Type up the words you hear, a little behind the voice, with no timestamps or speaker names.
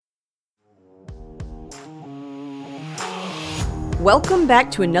Welcome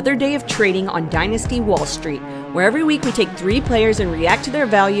back to another day of trading on Dynasty Wall Street, where every week we take 3 players and react to their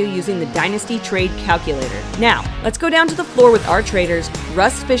value using the Dynasty Trade Calculator. Now, let's go down to the floor with our traders,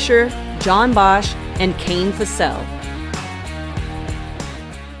 Russ Fisher, John Bosch, and Kane Fassell.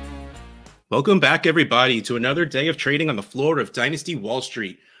 Welcome back, everybody, to another day of trading on the floor of Dynasty Wall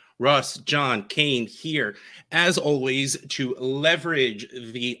Street. Russ, John, Kane here, as always, to leverage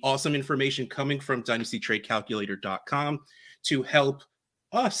the awesome information coming from dynastytradecalculator.com to help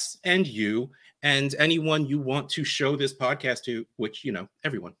us and you and anyone you want to show this podcast to, which, you know,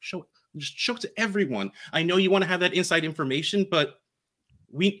 everyone, show it. Just show it to everyone. I know you want to have that inside information, but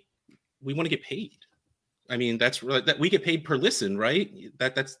we want to get paid. I mean, that we get paid per listen, right?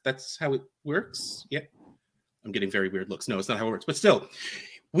 That's how it works. Yeah. I'm getting very weird looks. No, it's not how it works, but still.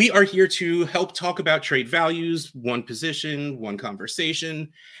 We are here to help talk about trade values, one position, one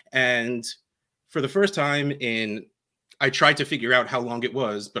conversation. And for the first time I tried to figure out how long it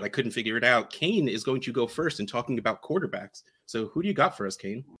was, but I couldn't figure it out. Kane is going to go first in talking about quarterbacks. So who do you got for us,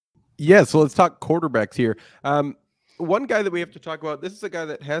 Kane? Yeah, so let's talk quarterbacks here. One guy that we have to talk about, this is a guy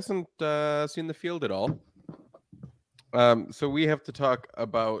that hasn't seen the field at all. So we have to talk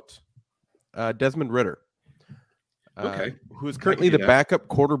about Desmond Ridder. Okay. Who is currently the backup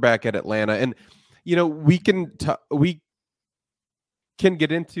quarterback at Atlanta. And, you know, we can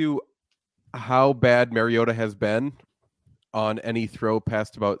get into how bad Mariota has been on any throw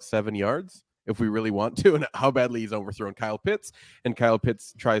past about 7 yards, if we really want to, and how badly he's overthrown Kyle Pitts. And Kyle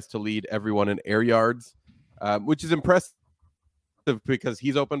Pitts tries to lead everyone in air yards, which is impressive because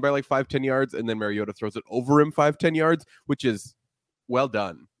he's open by like 5-10 yards, and then Mariota throws it over him 5-10 yards, which is well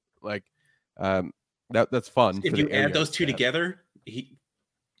done. Like, that's fun. If you add those two together, he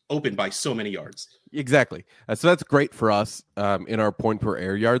opened by so many yards. Exactly. So that's great for us in our point per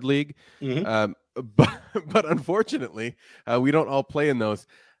air yard league. Mm-hmm. But unfortunately, we don't all play in those.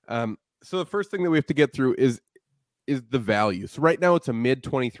 So the first thing that we have to get through is the value. So right now it's a mid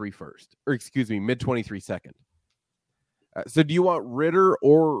 23 first, or excuse me, mid 23 second. So do you want Ridder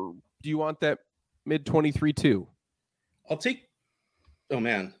or do you want that mid 23 too? I'll take. Oh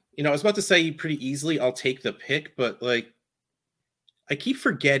man. You know, I was about to say pretty easily I'll take the pick, but like I keep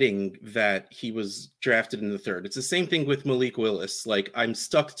forgetting that he was drafted in the 3rd. It's the same thing with Malik Willis. Like I'm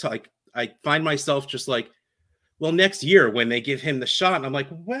stuck to like I find myself just like, well, next year when they give him the shot, and I'm like,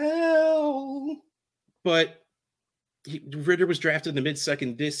 well, but Ridder was drafted in the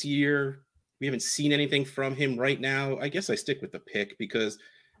mid-second this year. We haven't seen anything from him right now. I guess I stick with the pick because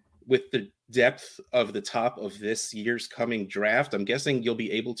with the depth of the top of this year's coming draft, I'm guessing you'll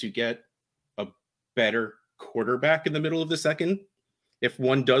be able to get a better quarterback in the middle of the second if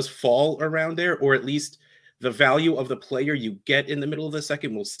one does fall around there, or at least the value of the player you get in the middle of the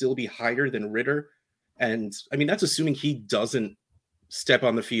second will still be higher than Ridder. And I mean, that's assuming he doesn't step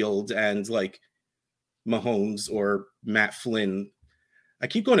on the field and like Mahomes or Matt Flynn. I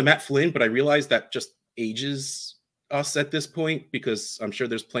keep going to Matt Flynn, but I realize that just ages us at this point because I'm sure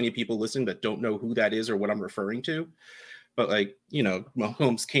there's plenty of people listening that don't know who that is or what I'm referring to. But like, you know,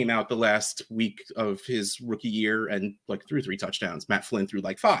 Mahomes came out the last week of his rookie year and like threw 3 touchdowns. Matt Flynn threw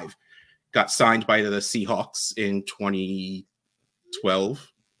like 5. Got signed by the Seahawks in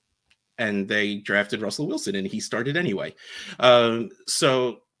 2012, and they drafted Russell Wilson, and he started anyway.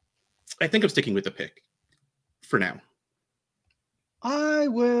 So I think I'm sticking with the pick for now. I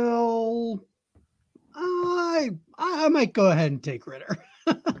might go ahead and take Ridder.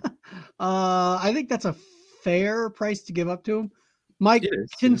 I think that's a fair price to give up to him. My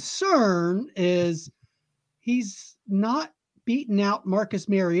concern is he's not beaten out Marcus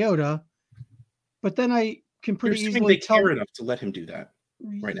Mariota, but then I can pretty easily tell enough to let him do that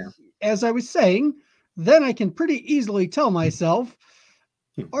right now. As I was saying, then I can pretty easily tell myself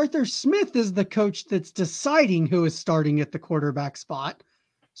Arthur Smith is the coach that's deciding who is starting at the quarterback spot.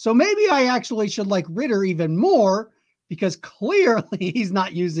 So maybe I actually should like Ridder even more because clearly he's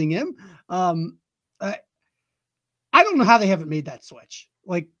not using him. I don't know how they haven't made that switch.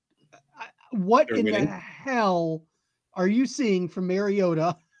 Like, what in the hell are you seeing from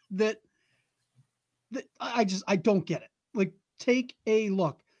Mariota that I don't get it? Like, take a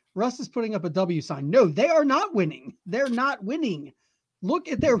look. Russ is putting up a W sign. No, they are not winning. They're not winning. Look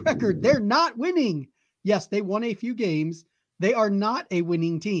at their record. They're not winning. Yes, they won a few games. They are not a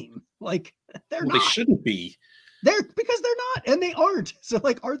winning team. Like, they're not. They shouldn't be. Because they're not, and they aren't. So,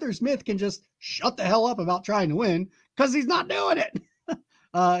 like, Arthur Smith can just shut the hell up about trying to win because he's not doing it.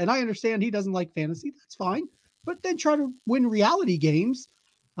 And I understand he doesn't like fantasy. That's fine. But then try to win reality games.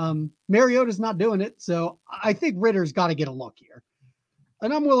 Mariota's not doing it. So I think Ridder's got to get a look here.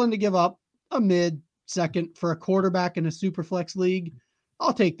 And I'm willing to give up a mid second for a quarterback in a super flex league,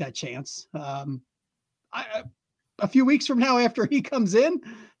 I'll take that chance. A few weeks from now, after he comes in,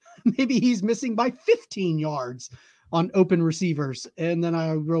 maybe he's missing by 15 yards on open receivers, and then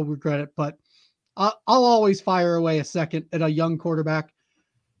I will regret it. But I'll always fire away a second at a young quarterback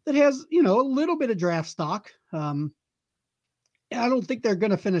that has, a little bit of draft stock. I don't think they're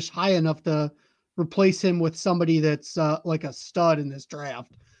going to finish high enough to replace him with somebody that's like a stud in this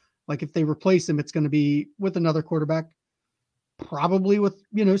draft. Like if they replace him, it's going to be with another quarterback, probably with,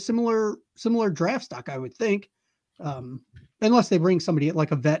 similar draft stock, I would think. Unless they bring somebody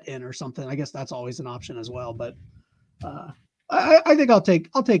like a vet in or something. I guess that's always an option as well. But I think I'll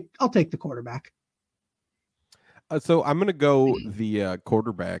take the quarterback. So I'm going to go the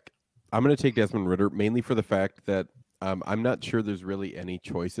quarterback. I'm going to take Desmond Ridder mainly for the fact that I'm not sure there's really any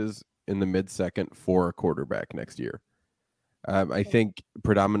choices in the mid-second for a quarterback next year. I think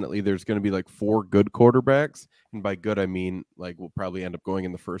predominantly there's going to be like 4 good quarterbacks. And by good, I mean, like, we'll probably end up going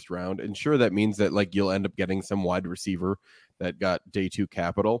in the first round. And sure, that means that like you'll end up getting some wide receiver that got day 2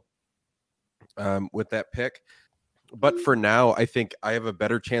 capital with that pick. But for now, I think I have a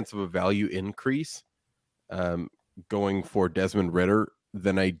better chance of a value increase going for Desmond Ridder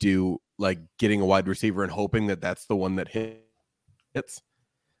than I do like getting a wide receiver and hoping that that's the one that hits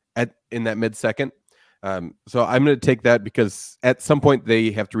in that mid-second. So I'm going to take that because at some point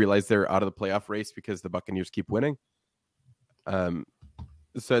they have to realize they're out of the playoff race because the Buccaneers keep winning. So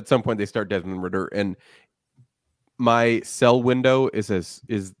at some point they start Desmond Ridder, and my sell window is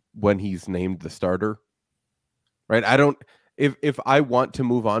when he's named the starter. Right? If I want to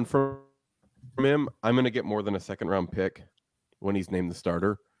move on from him, I'm going to get more than a second round pick when he's named the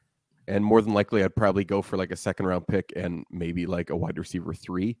starter. And more than likely I'd probably go for like a second round pick and maybe like a wide receiver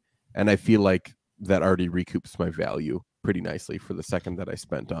 3. And I feel like that already recoups my value pretty nicely for the second that I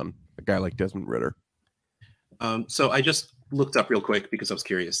spent on a guy like Desmond Ridder. So I just looked up real quick because I was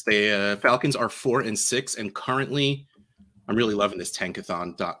curious. The Falcons are 4-6, and currently, I'm really loving this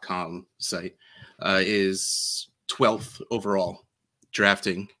tankathon.com site, is 12th overall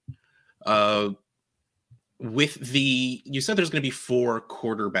drafting. You said there's going to be 4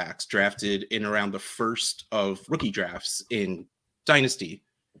 quarterbacks drafted in around the first of rookie drafts in Dynasty.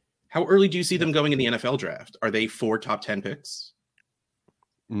 How early do you see them going in the NFL draft? Are they 4 top 10 picks?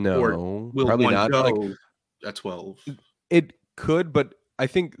 No, or will probably one not. go Like, at 12? it could, but I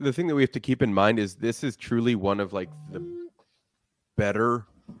think the thing that we have to keep in mind is this is truly one of like the better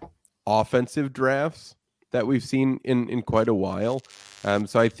offensive drafts that we've seen in quite a while.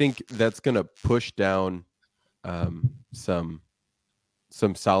 So I think that's going to push down some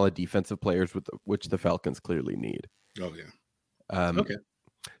solid defensive players which the Falcons clearly need. Oh yeah. Okay.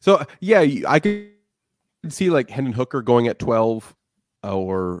 So yeah, I could see like Hendon Hooker going at 12,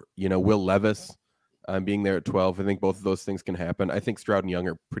 or Will Levis being there at 12. I think both of those things can happen. I think Stroud and Young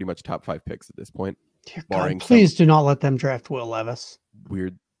are pretty much top 5 picks at this point. Dear God, please do not let them draft Will Levis.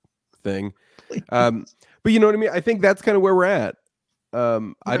 Weird thing. But you know what I mean? I think that's kind of where we're at.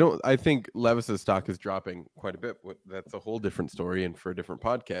 I think Levis's stock is dropping quite a bit. That's a whole different story and for a different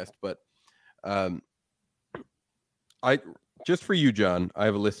podcast. But just for you, John, I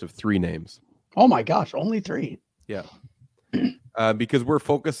have a list of 3 names. Oh my gosh, only 3. Yeah. Because we're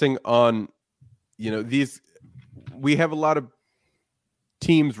focusing on, these, we have a lot of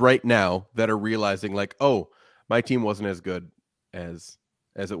teams right now that are realizing like, oh, my team wasn't as good as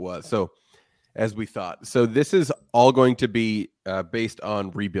it was. So as we thought. So this is all going to be based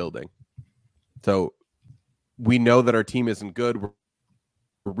on rebuilding. So we know that our team isn't good. We're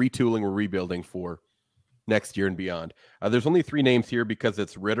retooling, we're rebuilding for next year and beyond. There's only 3 names here because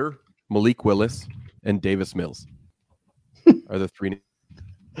it's Ridder, Malik Willis, and Davis Mills are the 3 names.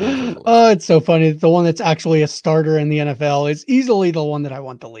 Oh, it's so funny. The one that's actually a starter in the NFL is easily the one that I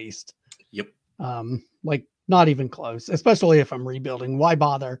want the least. Yep. Like not even close, especially if I'm rebuilding. Why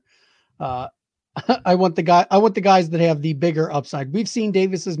bother? I want the guys that have the bigger upside. We've seen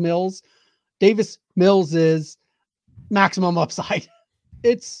Davis Mills is maximum upside.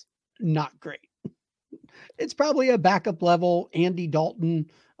 It's not great. It's probably a backup level Andy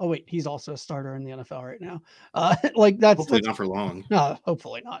Dalton. Oh wait, he's also a starter in the NFL right now. Hopefully not for long. No,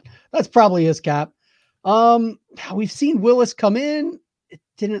 hopefully not. That's probably his cap. We've seen Willis come in. It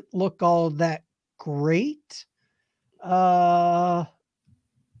didn't look all that great. But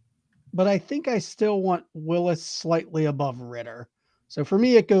I think I still want Willis slightly above Ridder. So for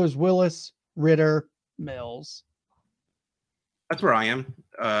me, it goes Willis, Ridder, Mills. That's where I am.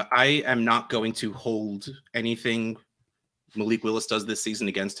 I am not going to hold anything Malik Willis does this season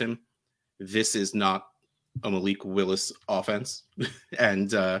against him. This is not a Malik Willis offense.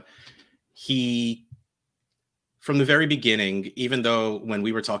 And he from the very beginning, even though when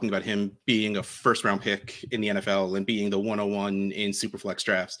we were talking about him being a first round pick in the NFL and being the 101 in Superflex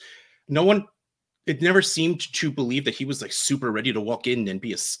drafts, it never seemed to believe that he was like super ready to walk in and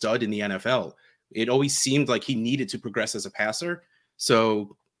be a stud in the NFL. It always seemed like he needed to progress as a passer.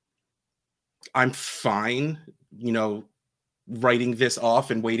 So I'm fine, writing this off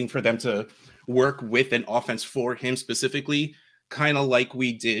and waiting for them to work with an offense for him specifically, kind of like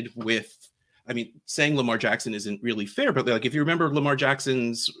we did with, saying Lamar Jackson isn't really fair, but like if you remember Lamar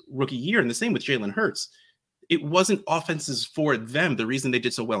Jackson's rookie year, and the same with Jalen Hurts, it wasn't offenses for them. The reason they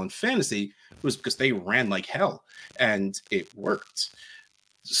did so well in fantasy was because they ran like hell and it worked.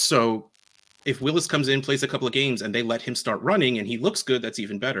 So if Willis comes in, plays a couple of games, and they let him start running and he looks good, that's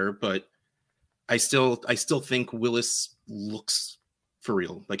even better. But I still think Willis looks for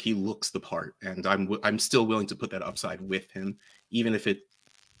real. Like he looks the part, and I'm still willing to put that upside with him, even if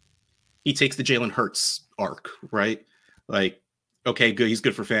he takes the Jalen Hurts arc, right? Like, okay, good. He's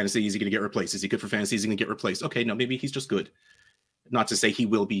good for fantasy. Is he going to get replaced? Is he good for fantasy? Is he going to get replaced? Okay, no, maybe he's just good. Not to say he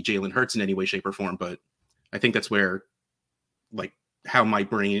will be Jalen Hurts in any way, shape, or form, but I think that's where, like, how my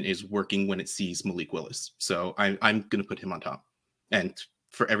brain is working when it sees Malik Willis. So I'm going to put him on top. And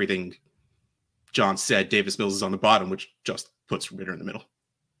for everything John said, Davis Mills is on the bottom, which just puts Ritter in the middle.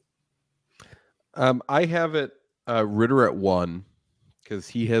 I have it Ritter at 1 because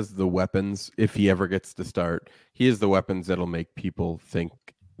he has the weapons. If he ever gets to start, he has the weapons that'll make people think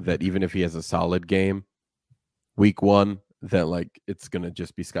that even if he has a solid game week 1, that like it's going to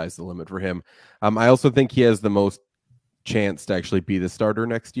just be sky's the limit for him. I also think he has the most chance to actually be the starter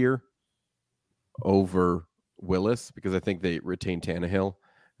next year over Willis, because I think they retain Tannehill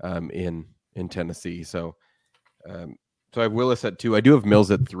in Tennessee. So I have Willis at 2. I do have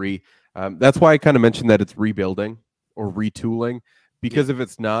Mills at 3. That's why I kind of mentioned that it's rebuilding or retooling, because if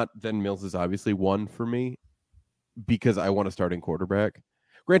it's not, then Mills is obviously 1 for me, because I want a starting quarterback.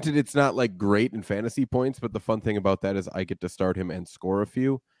 Granted, it's not like great in fantasy points, but the fun thing about that is I get to start him and score a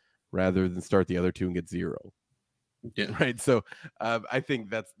few rather than start the other 2 and get 0. Yeah. Right. So I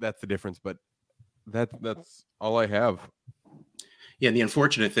think that's the difference, but that's all I have. Yeah, and the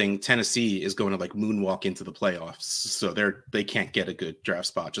unfortunate thing, Tennessee is going to like moonwalk into the playoffs, so they can't get a good draft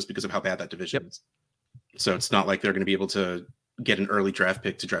spot just because of how bad that division is. So it's not like they're going to be able to get an early draft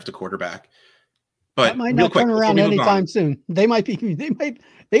pick to draft a quarterback. But that might not turn around anytime soon. They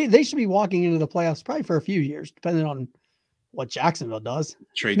should be walking into the playoffs probably for a few years, depending on what Jacksonville does.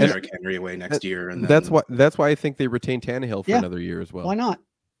 Trade Derrick Henry away next year, and that's why I think they retain Tannehill for another year as well. Why not?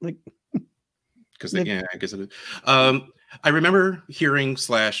 Like, because I guess it is. I remember hearing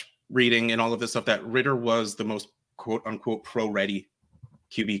 / reading and all of this stuff that Ritter was the most quote unquote pro ready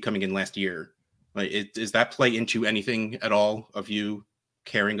QB coming in last year. Like, does that play into anything at all of you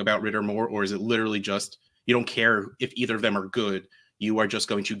caring about Ritter more, or is it literally just you don't care if either of them are good? You are just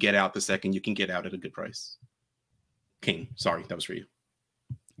going to get out the second you can get out at a good price. King, sorry, that was for you.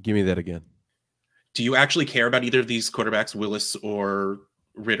 Give me that again. Do you actually care about either of these quarterbacks, Willis or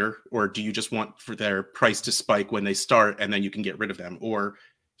Ritter, or do you just want for their price to spike when they start and then you can get rid of them? Or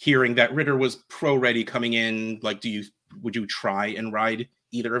hearing that Ritter was pro ready coming in, like, would you try and ride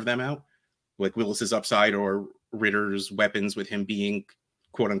either of them out, like Willis's upside or Ritter's weapons with him being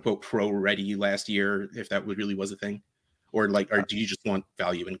quote unquote pro ready last year, if that really was a thing? Or do you just want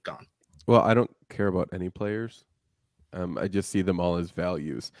value and gone? Well, I don't care about any players. I just see them all as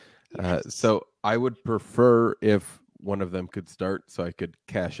values. So I would prefer if one of them could start so I could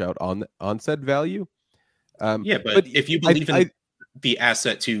cash out on said value. But if you believe in the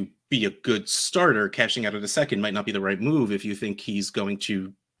asset to be a good starter, cashing out at a second might not be the right move if you think he's going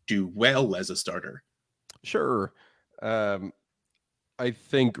to do well as a starter. Sure. I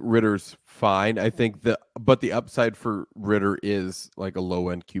think Ritter's fine. I think but the upside for Ritter is like a low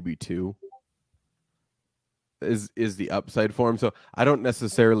end QB2 is the upside for him. So I don't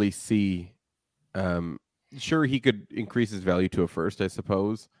necessarily see, sure, he could increase his value to a first, I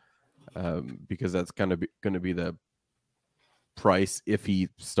suppose, because that's kind of going to be the price if he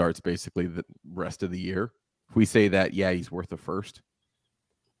starts basically the rest of the year. If we say that, yeah, he's worth a first.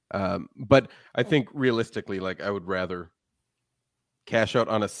 But I think realistically, like, I would rather cash out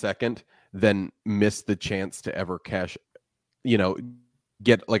on a second than miss the chance to ever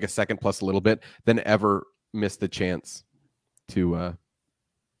get like a second plus a little bit than ever miss the chance to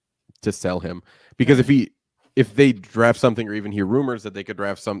sell him. Because if they draft something, or even hear rumors that they could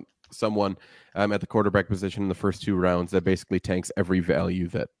draft someone at the quarterback position in the first 2 rounds, that basically tanks every value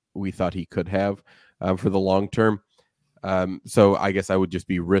that we thought he could have for the long term. So I guess I would just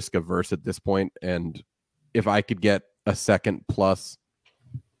be risk averse at this point. And if I could get a second plus,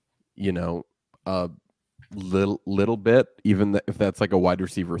 little bit, even if that's like a wide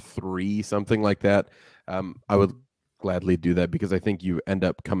receiver 3, something like that. I would gladly do that because I think you end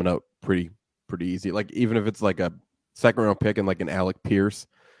up coming out pretty easy. Like even if it's like a second round pick and like an Alec Pierce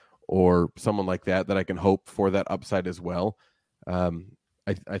or someone like that I can hope for that upside as well.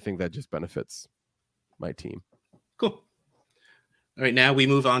 I think that just benefits my team. Cool. All right, now we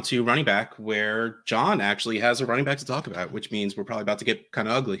move on to running back, where John actually has a running back to talk about, which means we're probably about to get kind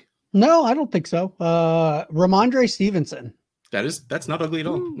of ugly. No, I don't think so. Ramondre Stevenson. That's not ugly at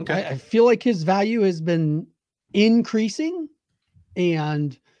all. Okay. I feel like his value has been increasing,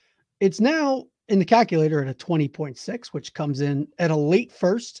 and it's now in the calculator at a 20.6, which comes in at a late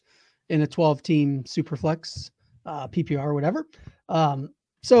first in a 12-team Superflex, PPR or whatever.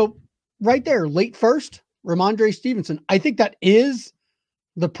 So right there, late first, Ramondre Stevenson. I think that is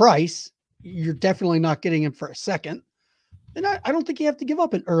the price. You're definitely not getting him for a second. And I don't think you have to give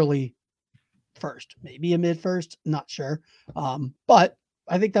up an early first, maybe a mid first, not sure. But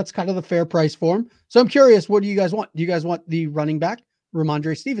I think that's kind of the fair price for him. So I'm curious, what do you guys want? Do you guys want the running back,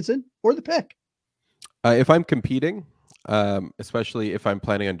 Ramondre Stevenson, or the pick? If I'm competing, especially if I'm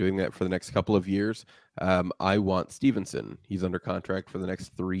planning on doing that for the next couple of years, I want Stevenson. He's under contract for the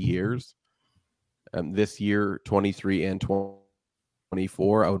next 3 years. This year, 23 and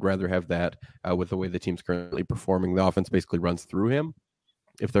 24, I would rather have that with the way the team's currently performing. The offense basically runs through him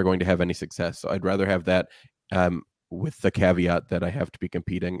if they're going to have any success. So I'd rather have that with the caveat that I have to be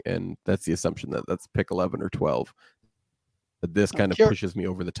competing, and that's the assumption that that's pick 11 or 12. But this kind of pushes me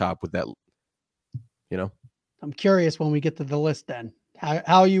over the top with that, you know. I'm curious when we get to the list then,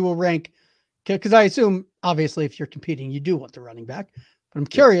 how you will rank, because I assume, obviously, if you're competing, you do want the running back. But I'm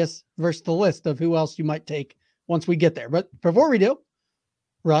curious versus the list of who else you might take once we get there. But before we do,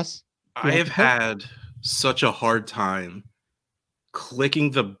 Russ. I have had such a hard time clicking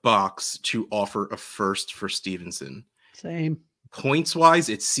the box to offer a first for Stevenson. Same. Points-wise,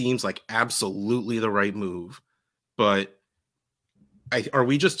 it seems like absolutely the right move. But are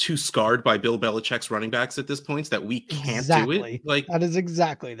we just too scarred by Bill Belichick's running backs at this point that we can't do it? Like, that is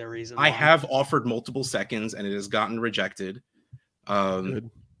exactly the reason. I have offered multiple seconds and it has gotten rejected.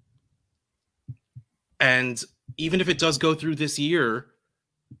 And even if it does go through this year,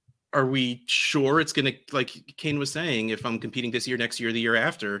 are we sure it's going to, like Kane was saying, if I'm competing this year, next year, the year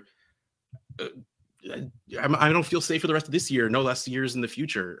after, I don't feel safe for the rest of this year, no less years in the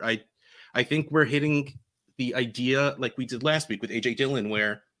future. I think we're hitting the idea like we did last week with AJ Dillon,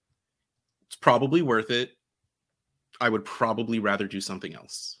 where it's probably worth it. I would probably rather do something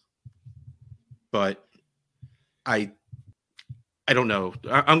else. But I don't know.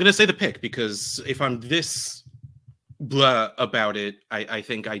 I'm going to say the pick, because if I'm this blah about it, I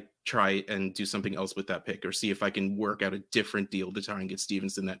think I try and do something else with that pick, or see if I can work out a different deal to try and get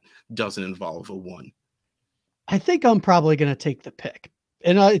Stevenson that doesn't involve a 1. I think I'm probably going to take the pick.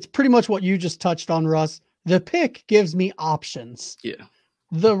 And it's pretty much what you just touched on, Russ. The pick gives me options. Yeah.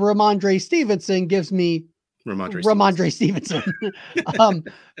 The Ramondre Stevenson gives me Ramondre Stevenson.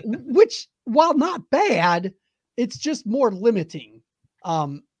 Which, while not bad, it's just more limiting.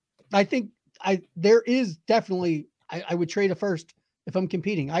 I think there is definitely, I would trade a first if I'm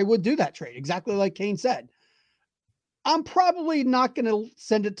competing. I would do that trade, exactly like Kane said. I'm probably not going to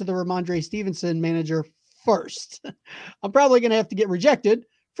send it to the Ramondre Stevenson manager first. I'm probably going to have to get rejected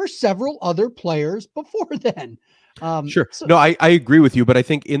for several other players before then. Sure. No, I agree with you, but I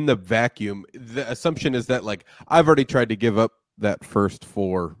think in the vacuum, the assumption is that, like, I've already tried to give up that first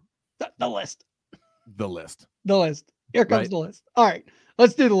for the list. The list. Here comes the list. All right,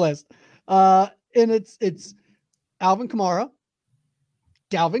 let's do the list. And it's Alvin Kamara,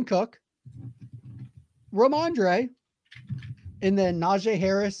 Dalvin Cook, Ramondre, and then Najee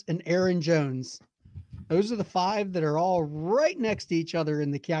Harris and Aaron Jones. Those are the 5 that are all right next to each other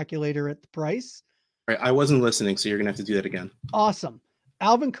in the calculator at the price. All right, I wasn't listening, so you're going to have to do that again. Awesome.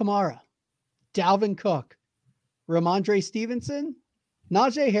 Alvin Kamara, Dalvin Cook, Ramondre Stevenson,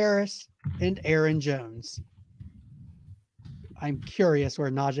 Najee Harris, and Aaron Jones. I'm curious where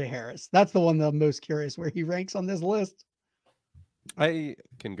Najee Harris. That's the one that I'm most curious where he ranks on this list. I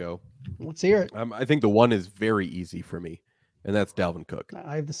can go. Let's hear it. I think the 1 is very easy for me, and that's Dalvin Cook.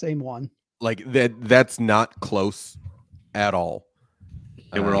 I have the same one. Like that's not close at all.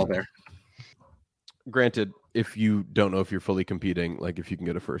 And we're all there. Granted, if you don't know if you're fully competing, like if you can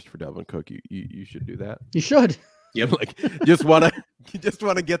get a first for Dalvin Cook, you should do that. You should. Yep. Like just want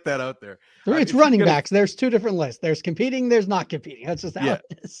to get that out there. It's running backs. There's 2 different lists. There's competing. There's not competing. That's just how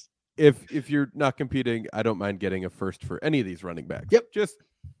it is. If you're not competing, I don't mind getting a first for any of these running backs. Yep. Just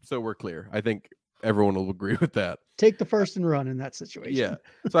so we're clear. I think everyone will agree with that. Take the first and run in that situation. Yeah.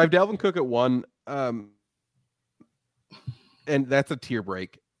 So I have Dalvin Cook at 1. and that's a tier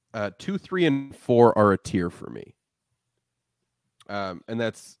break. 2, 3, and 4 are a tier for me. And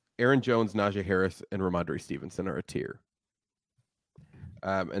that's Aaron Jones, Najee Harris, and Ramondre Stevenson are a tier.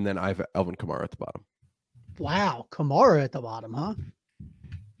 And then I have Alvin Kamara at the bottom. Wow, Kamara at the bottom, huh?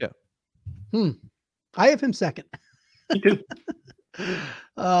 Yeah. I have him second. Me too.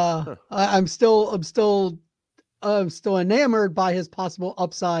 I'm still enamored by his possible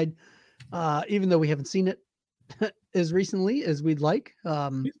upside, even though we haven't seen it as recently as we'd like.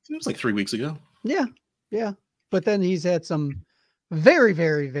 It was like 3 weeks ago. Yeah. But then he's had some very,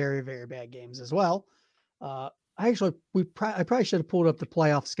 very, very, very bad games as well. I probably should have pulled up the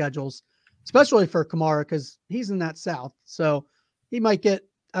playoff schedules, especially for Kamara, because he's in that South. So he might get,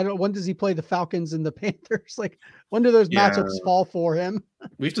 I don't know, when does he play the Falcons and the Panthers? Like, when do those matchups fall for him?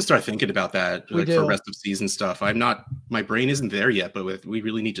 We have to start thinking about that for rest of season stuff. My brain isn't there yet, but we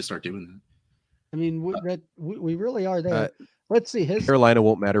really need to start doing that. I mean, we really are there. Let's see. Carolina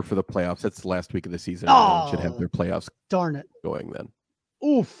won't matter for the playoffs. That's the last week of the season. Should have their playoffs. Darn it. Going then.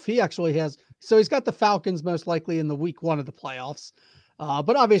 Oof. He actually has. So he's got the Falcons most likely in the week 1 of the playoffs.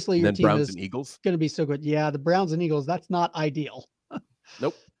 But obviously your team Browns is and Eagles going to be so good. Yeah, the Browns and Eagles. That's not ideal.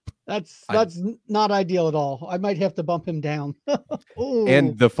 Nope. That's not ideal at all. I might have to bump him down.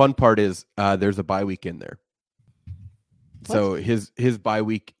 And the fun part is there's a bye week in there. What? So his bye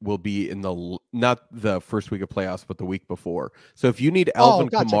week will be in not the first week of playoffs, but the week before. So if you need Alvin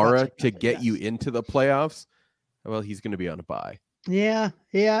Kamara to get you into the playoffs, well, he's going to be on a bye. Yeah.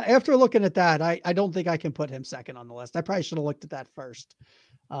 After looking at that, I don't think I can put him second on the list. I probably should have looked at that first.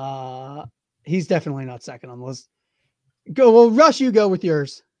 He's definitely not second on the list. Rush, you go with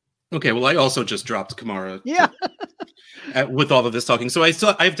yours. Okay, well, I also just dropped Kamara. Yeah. With all of this talking. So I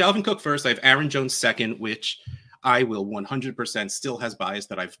have Dalvin Cook first. I have Aaron Jones second, which I will 100% still has bias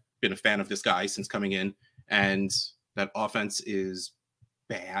that I've been a fan of this guy since coming in. And that offense is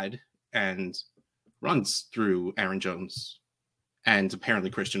bad and runs through Aaron Jones and apparently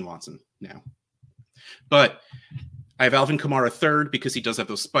Christian Watson now. But I have Alvin Kamara third because he does have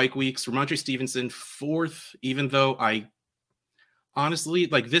those spike weeks. Ramondre Stevenson fourth, even though I honestly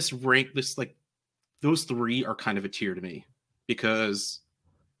like those 3 are kind of a tier to me because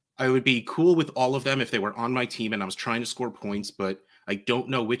I would be cool with all of them if they were on my team and I was trying to score points, but I don't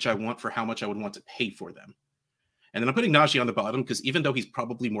know which I want for how much I would want to pay for them. And then I'm putting Najee on the bottom because even though he's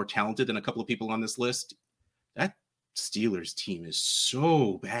probably more talented than a couple of people on this list, that Steelers team is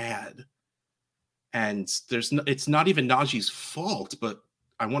so bad. And it's not even Najee's fault, but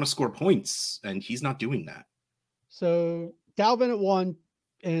I want to score points, and he's not doing that. So Dalvin at 1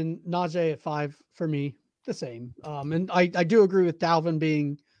 and Najee at 5 for me, the same. And I do agree with Dalvin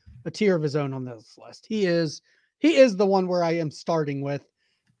being a tier of his own on this list. He is the one where I am starting with.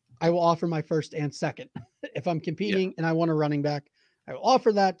 I will offer my first and second. If I'm competing and I want a running back, I will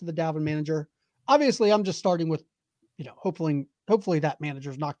offer that to the Dalvin manager. Obviously, I'm just starting with, hopefully that manager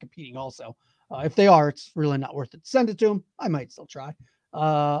is not competing also. If they are, it's really not worth it. Send it to them. I might still try.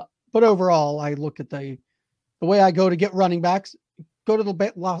 But overall, I look at the way I go to get running backs, go to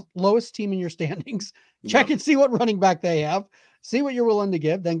the lowest team in your standings, check and see what running back they have, see what you're willing to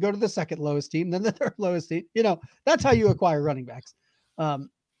give, then go to the second lowest team, then the third lowest team. That's how you acquire running backs.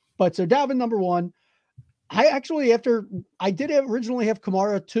 But so Dalvin number 1. I actually, I did originally have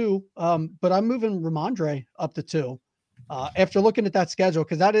Kamara 2, but I'm moving Ramondre up to 2 after looking at that schedule,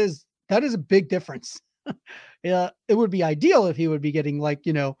 because that is a big difference. It would be ideal if he would be getting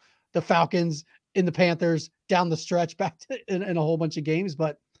the Falcons in the Panthers down the stretch back in a whole bunch of games,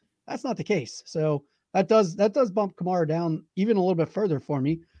 but that's not the case. So that does bump Kamara down even a little bit further for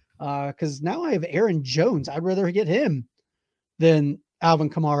me. Cause now I have Aaron Jones. I'd rather get him than Alvin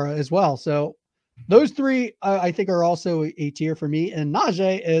Kamara as well. So those 3 I think are also a tier for me, and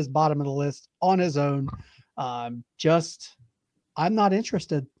Najee is bottom of the list on his own. I'm not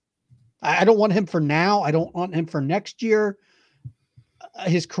interested. I don't want him for now. I don't want him for next year.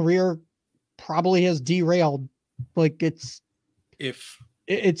 His career probably has derailed. Like it's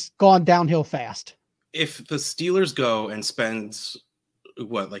gone downhill fast. If the Steelers go and spend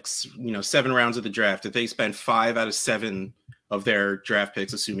 7 rounds of the draft, if they spend 5 out of 7 of their draft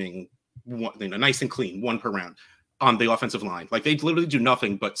picks, assuming one, nice and clean, 1 per round on the offensive line, like they literally do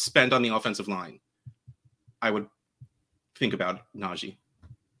nothing but spend on the offensive line, I would think about Najee.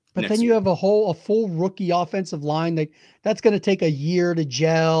 But then you have a full rookie offensive line that's going to take a year to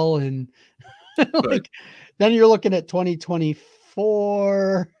gel, and then you're looking at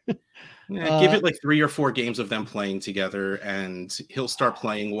 2024. Give it 3 or 4 games of them playing together, and he'll start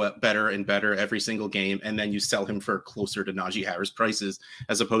playing better and better every single game. And then you sell him for closer to Najee Harris prices,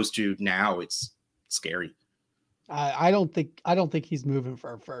 as opposed to now it's scary. I don't think he's moving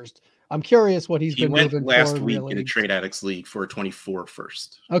for a first. I'm curious what he's been moving last for week in a Trade Addicts League for a 24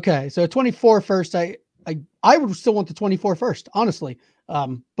 first. Okay, so 24 first. I would still want the 24 first, honestly.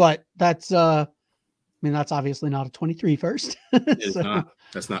 But that's that's obviously not a 23 first. It's not.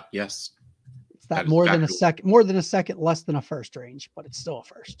 That's not. Yes, it's that more than a second less than a first range, but it's still a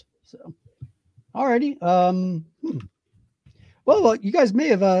first. So, alrighty. Well, you guys may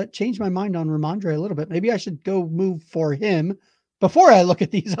have changed my mind on Ramondre a little bit. Maybe I should go move for him before I look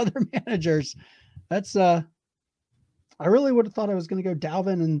at these other managers. That's I really would have thought I was going to go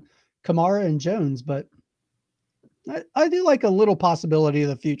Dalvin and Kamara and Jones, but I do like a little possibility of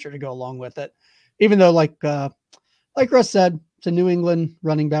the future to go along with it. Even though, like Russ said, it's a New England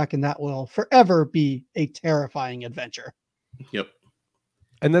running back, and that will forever be a terrifying adventure. Yep.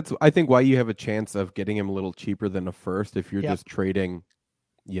 And that's, I think, why you have a chance of getting him a little cheaper than a first if you're just trading,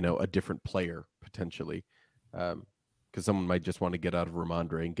 a different player potentially. Because someone might just want to get out of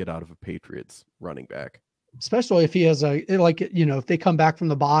Ramondre and get out of a Patriots running back. Especially if he has if they come back from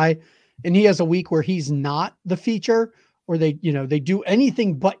the bye and he has a week where he's not the feature, or they do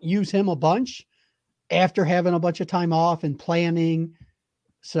anything but use him a bunch after having a bunch of time off and planning.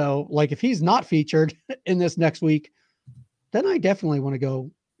 So like if he's not featured in this next week, then I definitely want to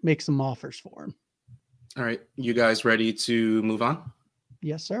go make some offers for him. All right. You guys ready to move on?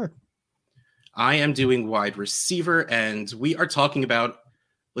 Yes, sir. I am doing wide receiver, and we are talking about,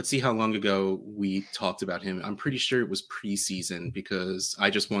 let's see how long ago we talked about him. I'm pretty sure it was preseason because I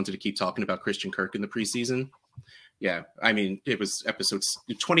just wanted to keep talking about Christian Kirk in the preseason. Yeah. I mean, it was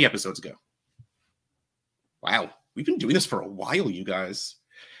 20 episodes ago. Wow. We've been doing this for a while, you guys.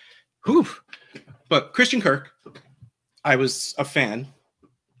 Whew. But Christian Kirk, I was a fan.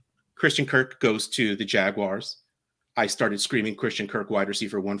 Christian Kirk goes to the Jaguars. I started screaming Christian Kirk wide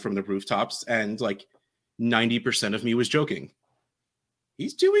receiver 1 from the rooftops, and like 90% of me was joking.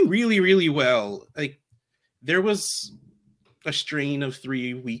 He's doing really, really well. Like there was a strain of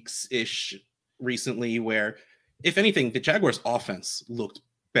 3 weeks-ish recently where, if anything, the Jaguars offense looked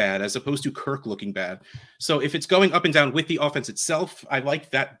bad as opposed to Kirk looking bad. So if it's going up and down with the offense itself, I like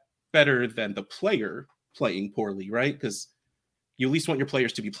that better than the player playing poorly, right? Because you at least want your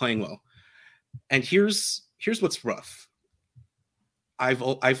players to be playing well. And here's what's rough. I've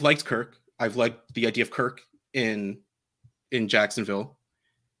liked Kirk. I've liked the idea of Kirk in Jacksonville,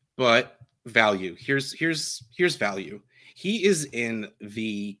 but value. Here's value. He is in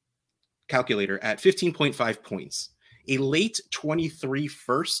the calculator at 15.5 points. A late 23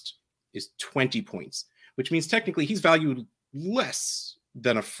 first is 20 points, which means technically he's valued less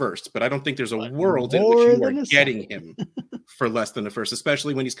than a first, but I don't think there's a world in which you are getting him for less than a first,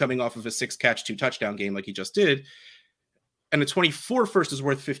 especially when he's coming off of a 6-catch, 2-touchdown game like he just did. And a 24 first is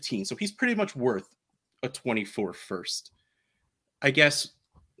worth 15. So he's pretty much worth a 24 first. I guess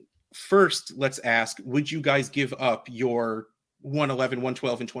first, let's ask, would you guys give up your 111,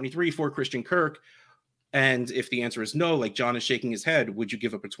 112, and 23 for Christian Kirk? And if the answer is no, like John is shaking his head, would you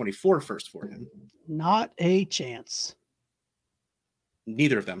give up a 24 first for him? Not a chance.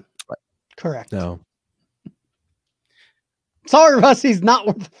 Neither of them. Correct. No. Sorry, Russ, he's not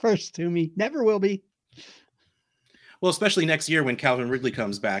worth the first to me. Never will be. Well, especially next year when Calvin Ridley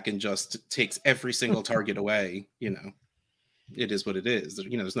comes back and just takes every single target away, it is what it is.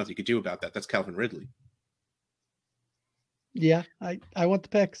 There's nothing you could do about that. That's Calvin Ridley. Yeah, I want the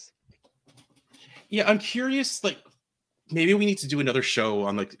picks. Yeah, I'm curious, like, maybe we need to do another show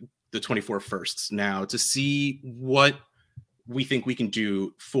on, like, the 24 firsts now to see what we think we can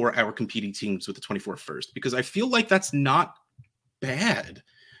do for our competing teams with the 24 first, because I feel like that's not bad,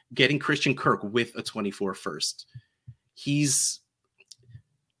 getting Christian Kirk with a 24 first. The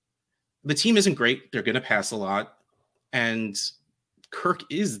team isn't great. They're going to pass a lot. And Kirk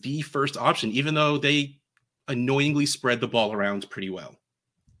is the first option, even though they annoyingly spread the ball around pretty well.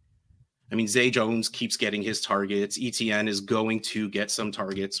 I mean, Zay Jones keeps getting his targets. ETN is going to get some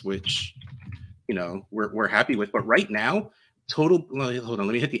targets, which, we're happy with. But right now, hold on,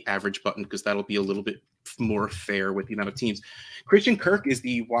 let me hit the average button because that'll be a little bit more fair with the amount of teams. Christian Kirk is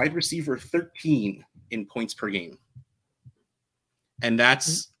the wide receiver 13 in points per game. And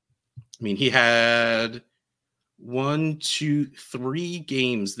he had 1, 2, 3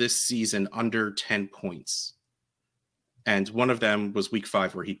 games this season under 10 points. And one of them was week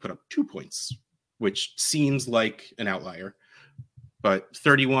 5 where he put up 2 points, which seems like an outlier. But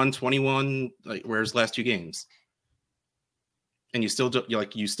 31, 21, like, where's last 2 games? And you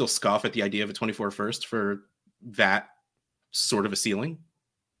still scoff at the idea of a 24 first for that sort of a ceiling?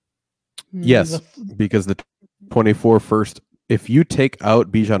 Yes, because the 24 first, if you take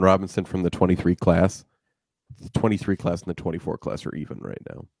out Bijan Robinson from the 23 class, the 23 class and the 24 class are even right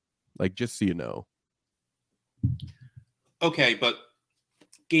now. Like, just so you know. Okay, but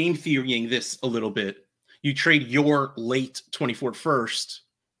game theorying this a little bit. You trade your late 24 first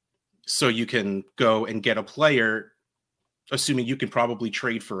so you can go and get a player, assuming you can probably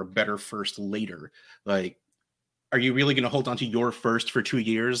trade for a better first later. Like, are you really going to hold on to your first for 2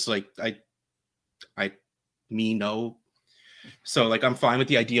 years? Like, no. So, like, I'm fine with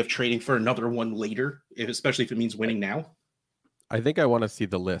the idea of trading for another one later, especially if it means winning now. I think I want to see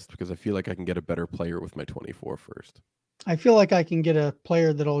the list because I feel like I can get a better player with my 24 first. I feel like I can get a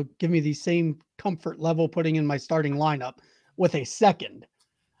player that'll give me the same comfort level putting in my starting lineup with a second.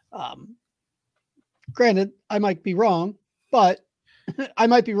 Granted, I might be wrong, but I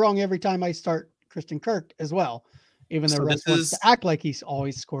might be wrong every time I start Christian Kirk as well. Even though Russ wants to act like he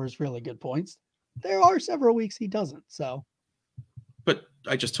always scores really good points. There are several weeks he doesn't. So, but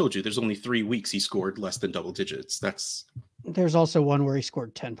I just told you there's only 3 weeks he scored less than double digits. There's also one where he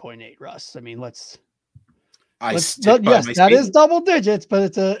scored 10.8, Russ. I mean, yes, that is double digits,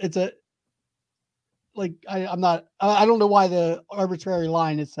 but it's a like I don't know why the arbitrary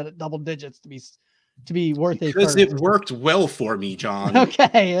line is set at double digits to be worth it. Because it worked well for me, John.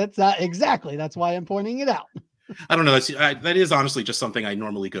 Okay, it's exactly. That's why I'm pointing it out. I don't know. That is honestly just something I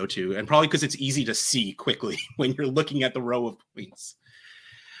normally go to, and probably because it's easy to see quickly when you're looking at the row of points.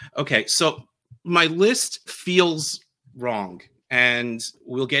 Okay, so my list feels wrong, and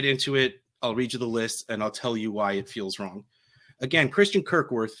we'll get into it. I'll read you the list, and I'll tell you why it feels wrong. Again, Christian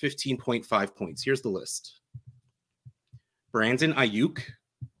Kirk worth 15.5 points. Here's the list. Brandon Ayuk,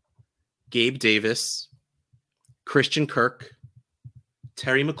 Gabe Davis, Christian Kirk,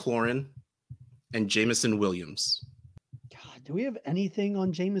 Terry McLaurin, and Jameson Williams. God, do we have anything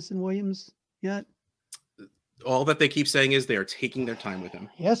on Jameson Williams yet? All that they keep saying is they are taking their time with him.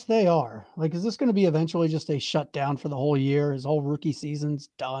 Yes, they are. Like, is this going to be eventually just a shutdown for the whole year? His whole rookie season's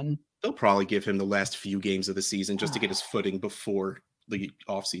done. They'll probably give him the last few games of the season just to get his footing before the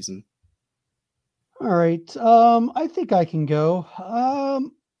offseason. All right. I think I can go.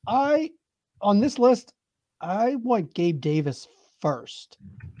 On this list, I want Gabe Davis first.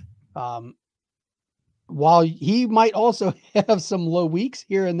 While he might also have some low weeks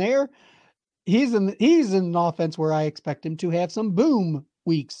here and there, he's in an offense where I expect him to have some boom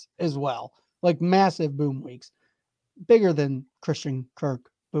weeks as well, like massive boom weeks, bigger than Christian Kirk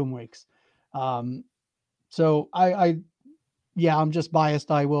boom weeks. So I'm just biased.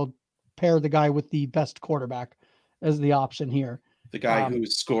 I will pair the guy with the best quarterback as the option here. The guy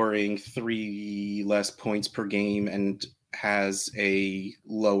who's scoring 3 less points per game and has a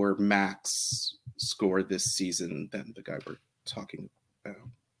lower max score this season than the guy we're talking about.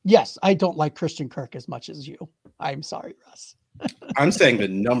 Yes, I don't like Christian Kirk as much as you. I'm sorry, Russ. I'm saying the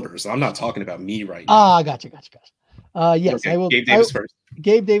numbers. I'm not talking about me right now. Gotcha. Yes, okay, I will. Gabe Davis first.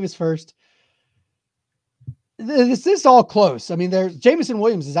 Gabe Davis first. This is all close. I mean, Jameson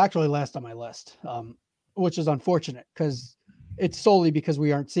Williams is actually last on my list, which is unfortunate because it's solely because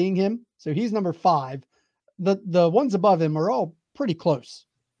we aren't seeing him. So he's number 5. The ones above him are all pretty close,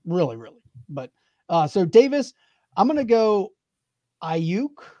 really. But so Davis, I'm gonna go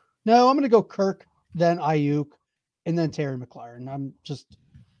Ayuk. No, I'm gonna go Kirk, then Ayuk, and then Terry McLaurin. I'm just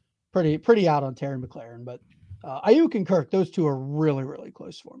pretty out on Terry McLaurin, but Ayuk and Kirk, those two are really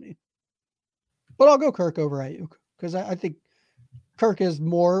close for me. But I'll go Kirk over Ayuk because I think Kirk is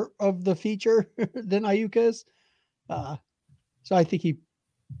more of the feature than Ayuk is. So I think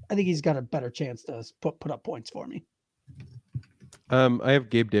he's got a better chance to put up points for me. I have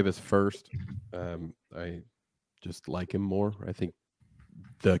Gabe Davis first. I just like him more. I think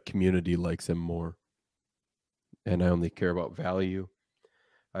the community likes him more. And I only care about value.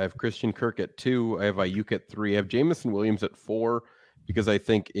 I have Christian Kirk at 2. I have Ayuk at 3. I have Jameson Williams at 4 because I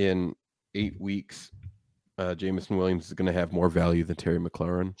think in 8 weeks, Jameson Williams is going to have more value than Terry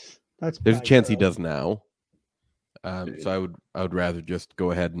McLaurin. There's a chance he does now. So I would rather just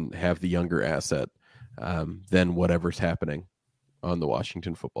go ahead and have the younger asset than whatever's happening on the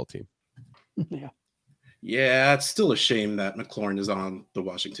Washington football team. Yeah, it's still a shame that McLaurin is on the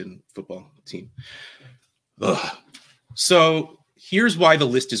Washington football team. Ugh. So here's why the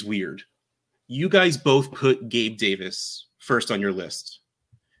list is weird. You guys both put Gabe Davis first on your list.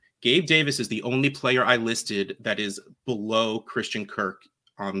 Gabe Davis is the only player I listed that is below Christian Kirk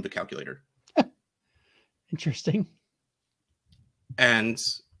on the calculator. Interesting. And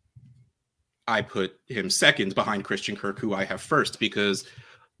I put him second behind Christian Kirk, who I have first, because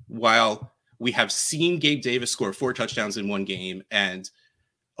while we have seen Gabe Davis score 4 touchdowns in one game, and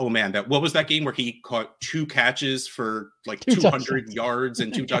oh man, what was that game where he caught 2 catches for like 200 yards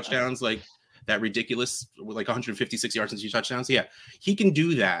and 2 touchdowns? Like that ridiculous, like 156 yards and 2 touchdowns. Yeah, he can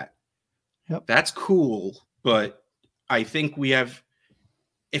do that. Yep. That's cool. But I think we have,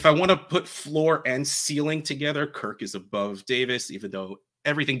 if I want to put floor and ceiling together, Kirk is above Davis, even though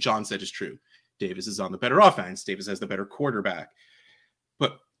everything John said is true. Davis is on the better offense. Davis has the better quarterback.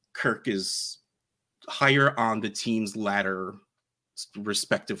 But Kirk is higher on the team's ladder,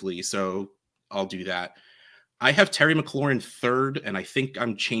 respectively. So I'll do that. I have Terry McLaurin third, and I think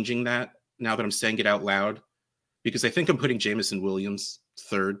I'm changing that now that I'm saying it out loud, because I think I'm putting Jameson Williams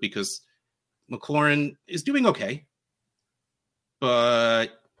third, because McLaurin is doing okay, but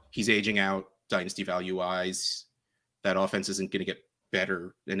he's aging out dynasty value-wise. That offense isn't going to get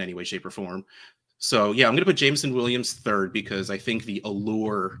better in any way, shape, or form. So, yeah, I'm going to put Jameson Williams third, because I think the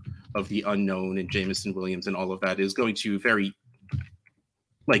allure of the unknown in Jameson Williams and all of that is going to very,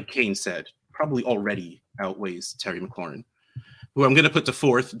 like Kane said, probably already outweighs Terry McLaurin, who I'm going to put to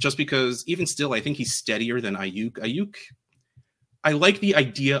fourth, just because even still, I think he's steadier than Ayuk. I like the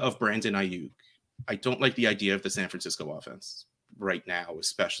idea of Brandon Ayuk. I don't like the idea of the San Francisco offense right now,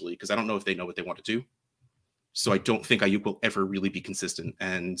 especially because I don't know if they know what they want to do. So I don't think Ayuk will ever really be consistent.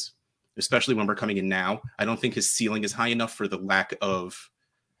 And especially when we're coming in now, I don't think his ceiling is high enough for the lack of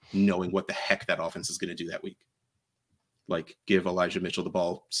knowing what the heck that offense is going to do that week. Like, give Elijah Mitchell the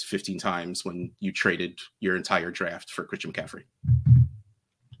ball 15 times when you traded your entire draft for Christian McCaffrey.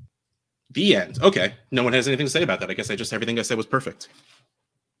 The end. Okay. No one has anything to say about that. I guess everything I said was perfect.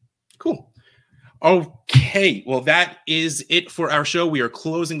 Cool. Okay. Well, that is it for our show. We are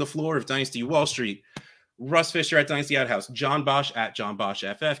closing the floor of Dynasty Wall Street. Russ Fisher at Dynasty Outhouse, John Bosch at John Bosch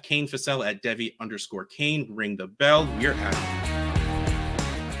FF, Kane Fassell at Devi_Kane. Ring the bell. We're out.